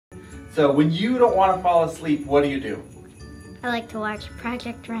So when you don't want to fall asleep, what do? I like to watch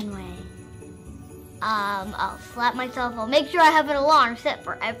Project Runway. I'll slap myself. I'll make sure I have an alarm set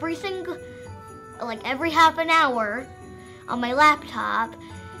for every half an hour on my laptop,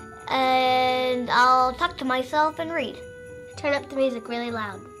 and I'll talk to myself and read. Turn up the music really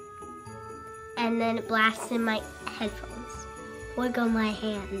loud, and then it blasts in my headphones. Wiggle my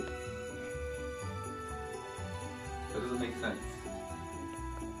hand. That doesn't make sense.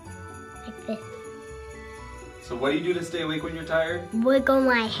 Like this. So what do you do to stay awake when you're tired? Wiggle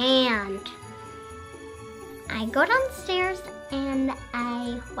my hand. I go downstairs and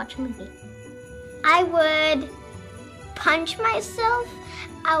I watch a movie. I would punch myself,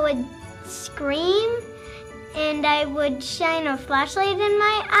 I would scream, and I would shine a flashlight in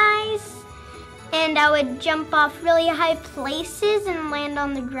my eyes, and I would jump off really high places and land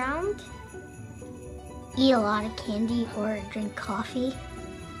on the ground. Eat a lot of candy or drink coffee.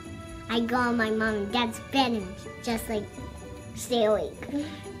 I go on my mom and dad's bed and just stay awake.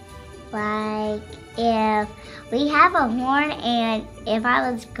 Like if we have a horn and if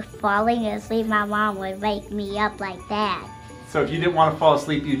I was falling asleep, my mom would wake me up like that. So if you didn't want to fall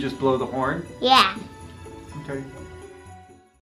asleep, you just blow the horn? Yeah. Okay.